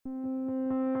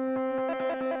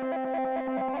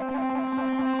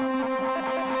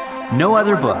No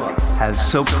other book has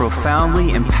so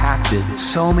profoundly impacted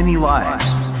so many lives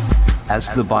as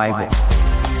the Bible.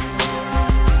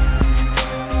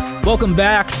 Welcome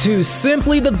back to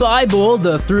Simply the Bible,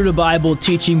 the Through the Bible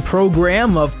teaching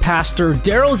program of Pastor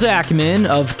Daryl Zachman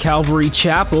of Calvary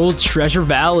Chapel, Treasure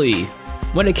Valley.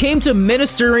 When it came to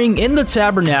ministering in the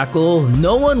tabernacle,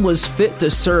 no one was fit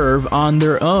to serve on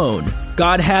their own.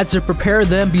 God had to prepare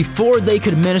them before they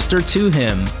could minister to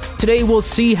Him. Today we'll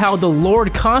see how the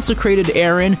Lord consecrated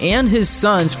Aaron and his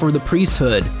sons for the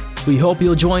priesthood. We hope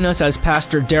you'll join us as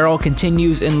Pastor Daryl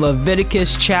continues in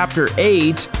Leviticus chapter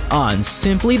 8 on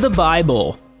Simply the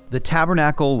Bible. The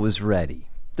tabernacle was ready.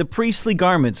 The priestly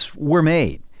garments were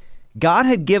made. God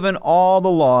had given all the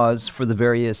laws for the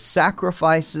various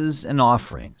sacrifices and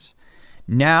offerings.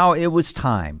 Now it was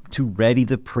time to ready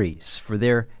the priests for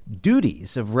their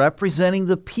duties of representing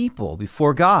the people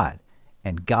before God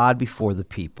and God before the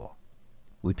people.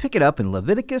 We pick it up in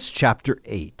Leviticus chapter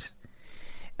 8.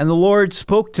 And the Lord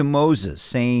spoke to Moses,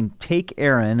 saying, "Take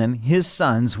Aaron and his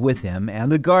sons with him,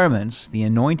 and the garments, the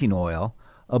anointing oil,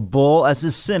 a bull as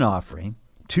a sin offering,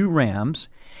 2 rams,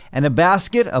 and a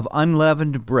basket of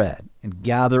unleavened bread, and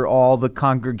gather all the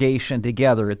congregation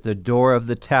together at the door of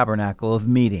the tabernacle of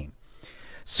meeting."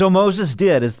 So Moses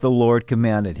did as the Lord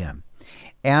commanded him.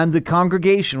 And the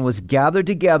congregation was gathered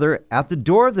together at the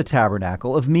door of the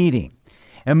tabernacle of meeting.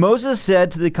 And Moses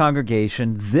said to the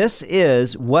congregation, "This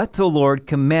is what the Lord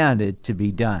commanded to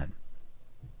be done."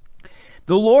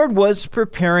 The Lord was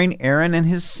preparing Aaron and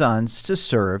his sons to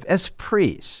serve as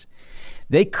priests.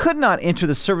 They could not enter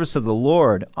the service of the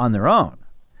Lord on their own.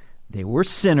 They were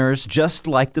sinners just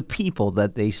like the people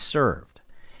that they served.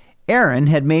 Aaron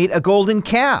had made a golden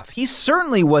calf. He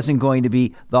certainly wasn't going to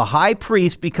be the high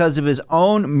priest because of his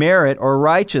own merit or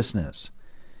righteousness.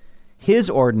 His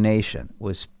ordination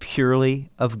was purely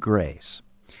of grace.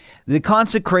 The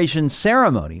consecration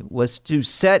ceremony was to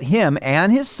set him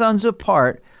and his sons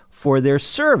apart for their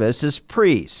service as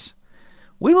priests.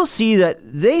 We will see that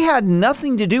they had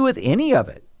nothing to do with any of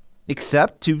it,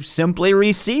 except to simply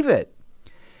receive it.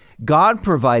 God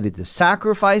provided the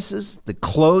sacrifices, the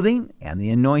clothing, and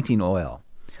the anointing oil.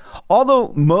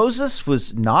 Although Moses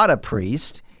was not a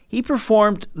priest, he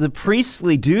performed the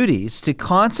priestly duties to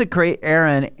consecrate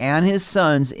Aaron and his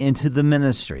sons into the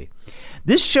ministry.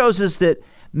 This shows us that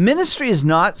ministry is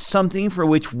not something for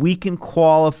which we can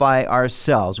qualify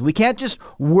ourselves. We can't just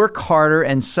work harder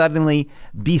and suddenly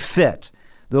be fit.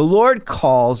 The Lord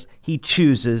calls, He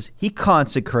chooses, He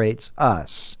consecrates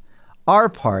us. Our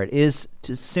part is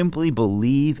to simply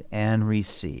believe and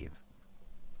receive.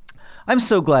 I'm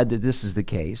so glad that this is the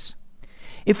case.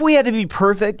 If we had to be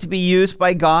perfect to be used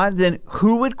by God, then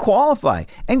who would qualify?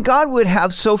 And God would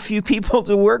have so few people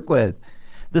to work with.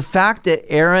 The fact that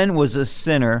Aaron was a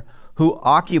sinner who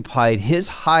occupied his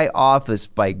high office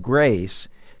by grace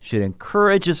should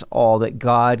encourage us all that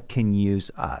God can use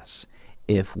us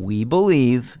if we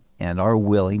believe and are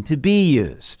willing to be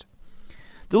used.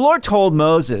 The Lord told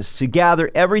Moses to gather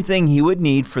everything he would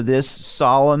need for this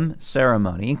solemn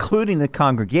ceremony, including the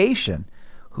congregation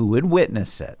who would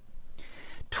witness it.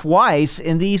 Twice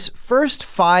in these first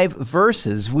 5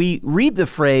 verses, we read the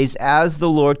phrase, "as the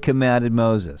Lord commanded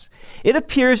Moses." It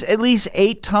appears at least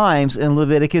 8 times in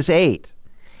Leviticus 8,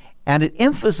 and it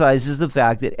emphasizes the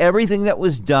fact that everything that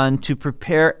was done to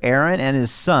prepare Aaron and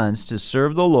his sons to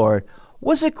serve the Lord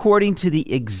was according to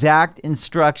the exact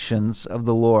instructions of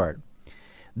the Lord.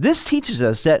 This teaches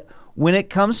us that when it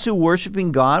comes to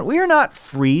worshiping God, we are not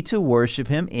free to worship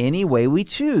Him any way we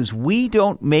choose. We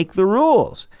don't make the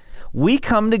rules. We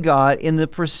come to God in the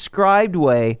prescribed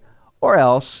way, or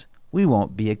else we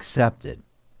won't be accepted.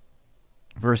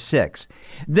 Verse 6,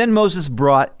 "Then Moses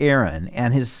brought Aaron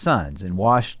and his sons and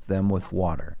washed them with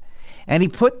water. And he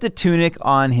put the tunic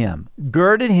on him,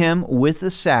 girded him with the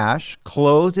sash,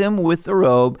 clothed him with the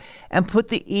robe, and put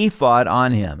the ephod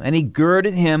on him. And he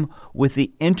girded him with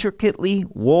the intricately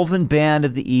woven band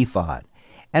of the ephod,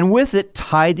 and with it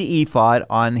tied the ephod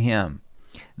on him.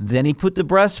 Then he put the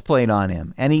breastplate on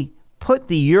him, and he put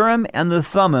the Urim and the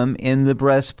Thummim in the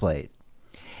breastplate.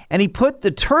 And he put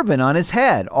the turban on his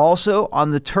head. Also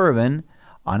on the turban,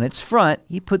 on its front,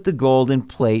 he put the golden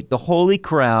plate, the holy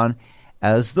crown,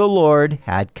 as the Lord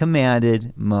had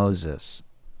commanded Moses."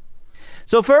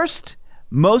 So first,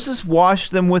 Moses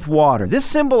washed them with water. This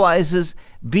symbolizes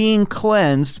being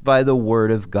cleansed by the Word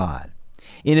of God.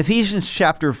 In Ephesians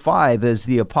chapter 5, as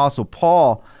the Apostle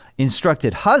Paul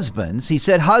instructed husbands, he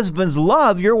said, "Husbands,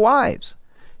 love your wives,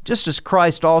 just as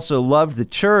Christ also loved the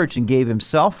church and gave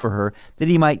himself for her, that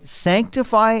he might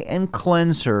sanctify and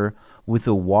cleanse her with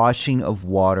the washing of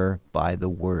water by the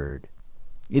Word."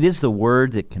 It is the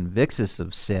word that convicts us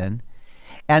of sin,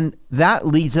 and that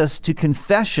leads us to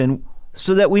confession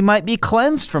so that we might be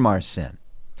cleansed from our sin.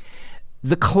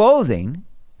 The clothing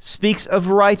speaks of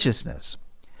righteousness.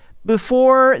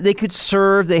 Before they could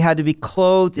serve, they had to be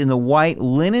clothed in the white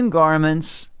linen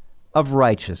garments of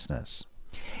righteousness.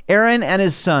 Aaron and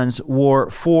his sons wore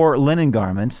 4 linen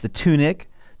garments: the tunic,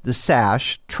 the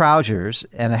sash, trousers,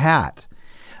 and a hat.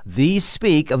 These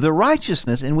speak of the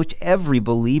righteousness in which every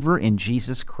believer in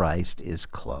Jesus Christ is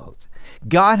clothed.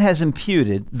 God has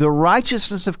imputed the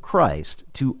righteousness of Christ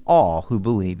to all who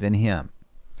believe in him.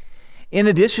 In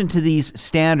addition to these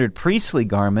standard priestly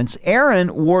garments,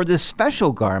 Aaron wore the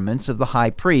special garments of the high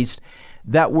priest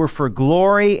that were for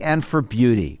glory and for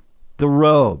beauty: the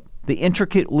robe, the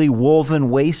intricately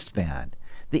woven waistband,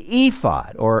 the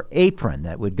ephod or apron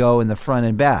that would go in the front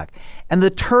and back, and the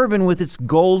turban with its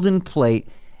golden plate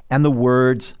and the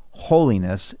words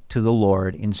 "Holiness to the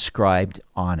Lord" inscribed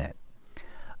on it.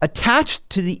 Attached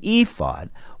to the ephod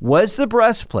was the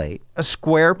breastplate, a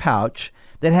square pouch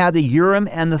that had the Urim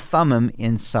and the Thummim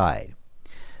inside.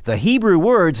 The Hebrew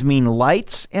words mean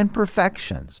lights and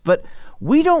perfections, but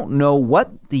we don't know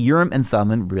what the Urim and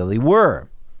Thummim really were.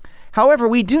 However,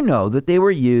 we do know that they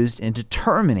were used in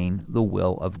determining the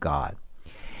will of God.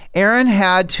 Aaron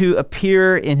had to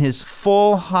appear in his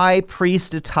full high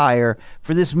priest attire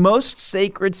for this most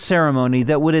sacred ceremony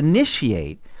that would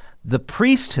initiate the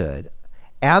priesthood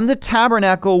and the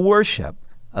tabernacle worship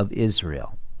of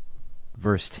Israel.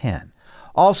 Verse 10.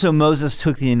 Also Moses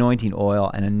took the anointing oil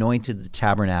and anointed the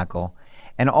tabernacle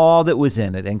and all that was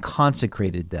in it and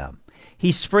consecrated them.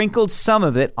 He sprinkled some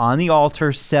of it on the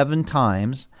altar 7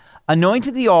 times,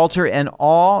 anointed the altar and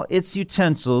all its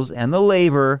utensils and the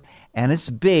laver and its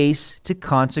base to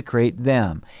consecrate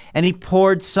them. And he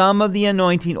poured some of the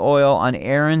anointing oil on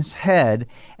Aaron's head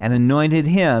and anointed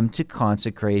him to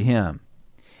consecrate him.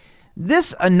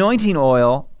 This anointing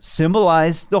oil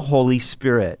symbolized the Holy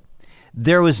Spirit.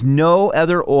 There was no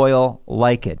other oil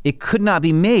like it. It could not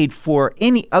be made for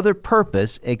any other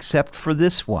purpose except for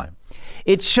this one.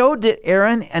 It showed that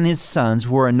Aaron and his sons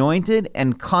were anointed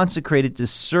and consecrated to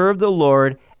serve the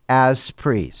Lord as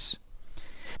priests.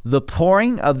 The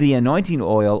pouring of the anointing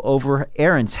oil over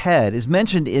Aaron's head is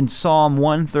mentioned in Psalm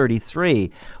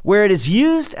 133, where it is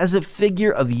used as a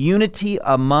figure of unity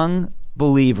among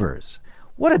believers.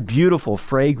 What a beautiful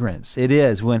fragrance it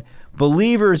is when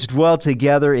believers dwell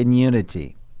together in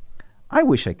unity. I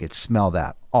wish I could smell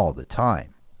that all the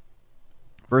time.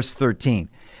 Verse 13.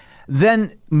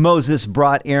 Then Moses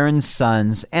brought Aaron's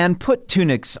sons and put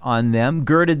tunics on them,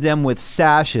 girded them with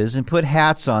sashes, and put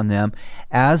hats on them,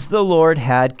 as the Lord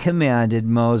had commanded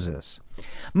Moses.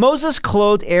 Moses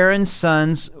clothed Aaron's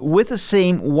sons with the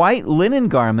same white linen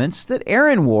garments that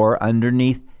Aaron wore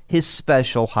underneath his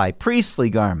special high priestly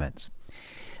garments.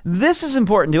 This is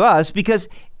important to us because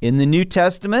in the New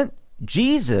Testament,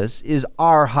 Jesus is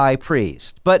our high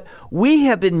priest, but we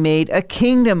have been made a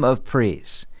kingdom of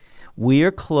priests. We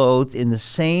are clothed in the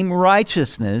same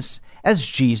righteousness as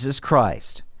Jesus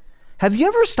Christ. Have you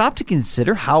ever stopped to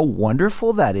consider how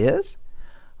wonderful that is?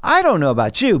 I don't know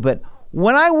about you, but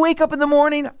when I wake up in the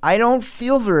morning, I don't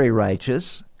feel very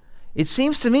righteous. It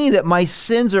seems to me that my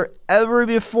sins are ever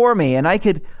before me, and I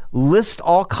could list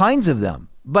all kinds of them.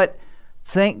 But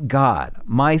thank God,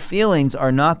 my feelings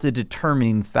are not the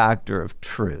determining factor of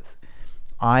truth.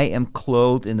 I am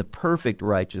clothed in the perfect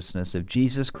righteousness of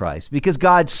Jesus Christ because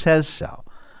God says so.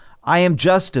 I am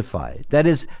justified. That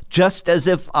is, just as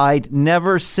if I'd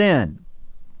never sinned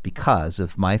because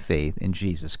of my faith in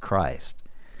Jesus Christ.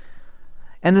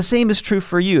 And the same is true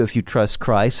for you if you trust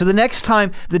Christ. So the next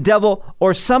time the devil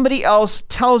or somebody else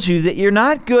tells you that you're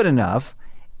not good enough,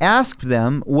 ask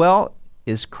them, well,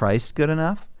 is Christ good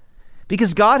enough?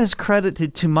 Because God has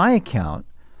credited to my account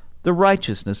the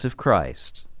righteousness of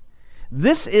Christ.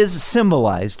 This is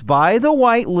symbolized by the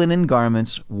white linen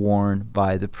garments worn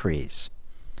by the priests.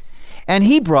 And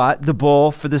he brought the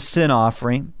bull for the sin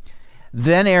offering.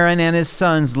 Then Aaron and his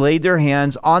sons laid their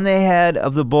hands on the head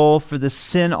of the bull for the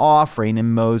sin offering,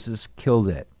 and Moses killed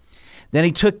it. Then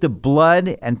he took the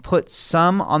blood and put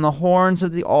some on the horns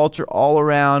of the altar all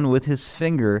around with his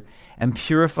finger and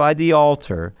purified the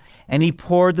altar. And he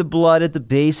poured the blood at the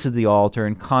base of the altar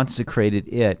and consecrated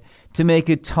it to make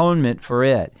atonement for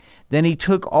it. Then he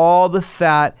took all the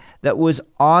fat that was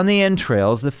on the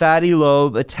entrails, the fatty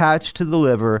lobe attached to the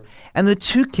liver, and the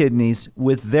 2 kidneys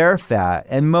with their fat,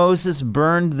 and Moses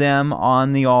burned them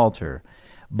on the altar.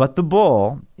 But the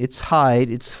bull, its hide,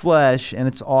 its flesh, and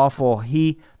its offal,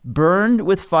 he burned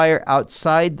with fire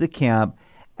outside the camp,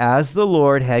 as the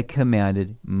Lord had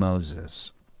commanded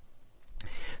Moses.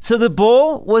 So the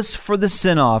bull was for the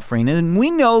sin offering, and we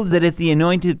know that if the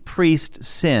anointed priest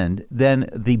sinned, then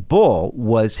the bull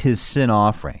was his sin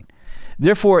offering.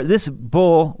 Therefore, this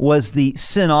bull was the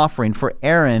sin offering for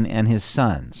Aaron and his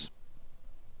sons.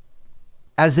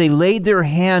 As they laid their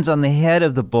hands on the head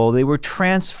of the bull, they were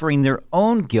transferring their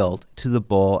own guilt to the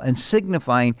bull and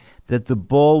signifying that the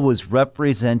bull was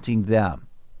representing them.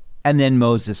 And then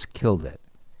Moses killed it.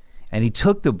 And he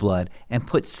took the blood and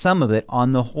put some of it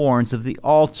on the horns of the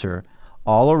altar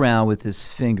all around with his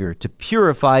finger to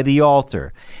purify the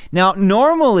altar. Now,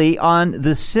 normally on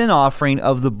the sin offering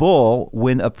of the bull,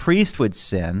 when a priest would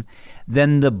sin,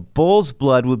 then the bull's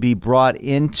blood would be brought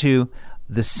into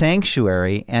the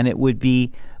sanctuary and it would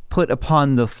be put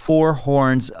upon the four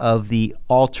horns of the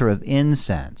altar of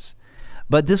incense.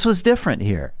 But this was different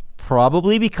here.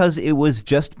 Probably because it was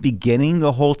just beginning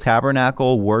the whole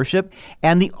tabernacle worship,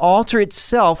 and the altar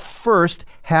itself first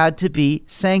had to be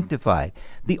sanctified.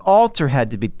 The altar had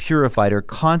to be purified or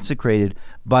consecrated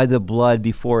by the blood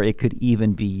before it could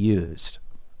even be used.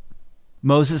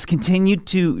 Moses continued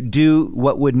to do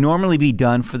what would normally be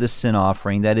done for the sin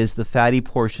offering, that is, the fatty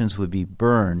portions would be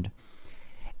burned,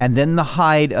 and then the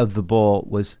hide of the bull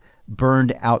was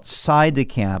burned outside the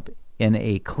camp in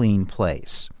a clean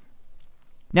place.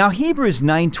 Now, Hebrews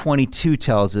 9:22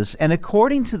 tells us, and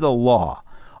according to the law,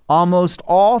 almost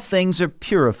all things are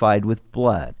purified with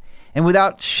blood, and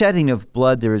without shedding of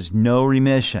blood there is no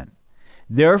remission.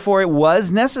 Therefore, it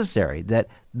was necessary that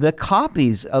the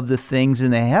copies of the things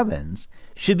in the heavens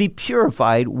should be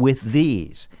purified with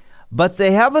these, but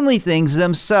the heavenly things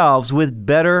themselves with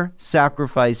better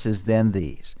sacrifices than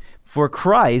these. For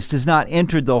Christ has not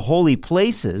entered the holy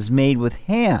places made with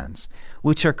hands,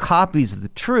 which are copies of the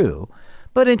true,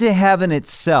 but into heaven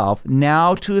itself,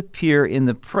 now to appear in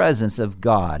the presence of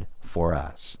God for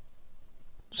us.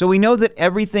 So we know that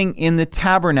everything in the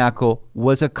tabernacle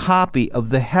was a copy of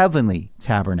the heavenly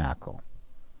tabernacle.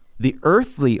 The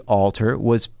earthly altar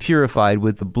was purified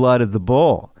with the blood of the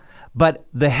bull, but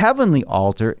the heavenly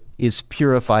altar is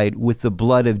purified with the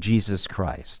blood of Jesus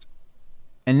Christ.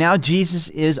 And now Jesus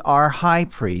is our high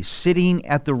priest, sitting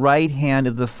at the right hand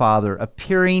of the Father,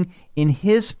 appearing in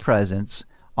his presence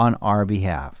on our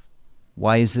behalf.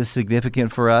 Why is this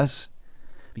significant for us?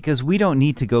 Because we don't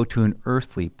need to go to an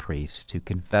earthly priest to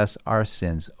confess our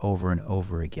sins over and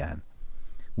over again.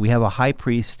 We have a high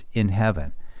priest in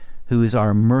heaven who is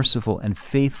our merciful and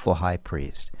faithful high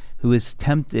priest, who is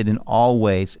tempted in all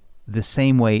ways the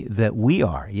same way that we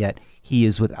are, yet he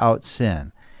is without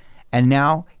sin. And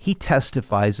now he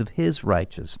testifies of his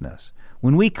righteousness.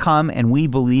 When we come and we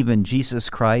believe in Jesus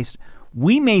Christ,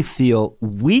 we may feel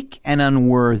weak and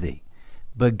unworthy,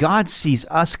 but God sees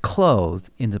us clothed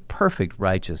in the perfect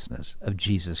righteousness of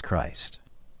Jesus Christ.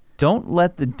 Don't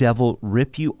let the devil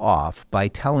rip you off by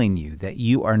telling you that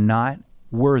you are not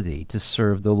worthy to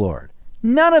serve the Lord.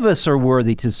 None of us are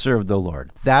worthy to serve the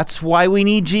Lord. That's why we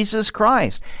need Jesus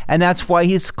Christ, and that's why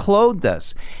he's clothed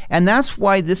us. And that's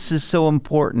why this is so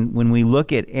important when we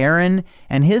look at Aaron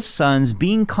and his sons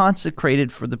being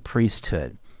consecrated for the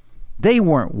priesthood. They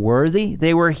weren't worthy.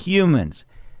 They were humans.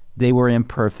 They were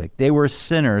imperfect. They were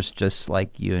sinners just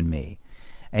like you and me.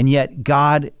 And yet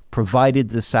God provided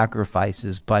the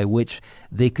sacrifices by which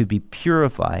they could be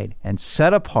purified and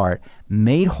set apart,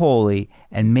 made holy,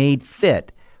 and made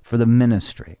fit for the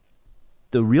ministry.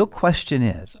 The real question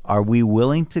is, are we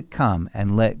willing to come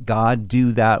and let God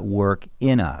do that work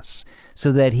in us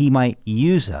so that he might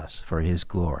use us for his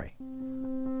glory?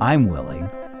 I'm willing.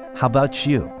 How about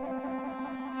you?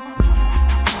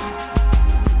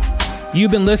 You've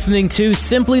been listening to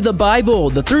Simply the Bible,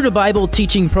 the Through the Bible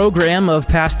teaching program of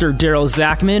Pastor Daryl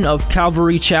Zachman of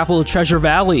Calvary Chapel, Treasure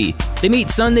Valley. They meet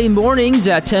Sunday mornings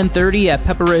at 10:30 at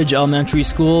Pepper Ridge Elementary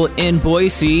School in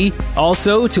Boise.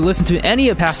 Also, to listen to any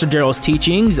of Pastor Daryl's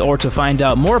teachings or to find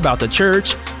out more about the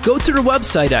church, go to their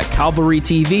website at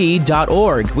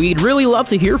calvarytv.org. We'd really love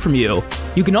to hear from you.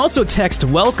 You can also text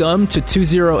WELCOME to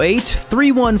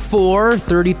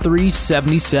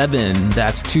 208-314-3377.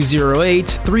 That's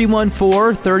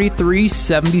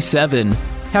 208-314-3377.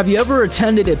 Have you ever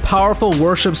attended a powerful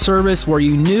worship service where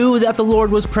you knew that the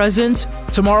Lord was present?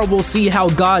 Tomorrow we'll see how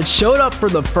God showed up for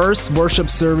the first worship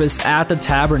service at the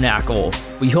tabernacle.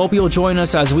 We hope you'll join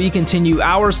us as we continue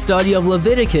our study of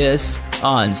Leviticus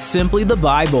on Simply the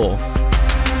Bible.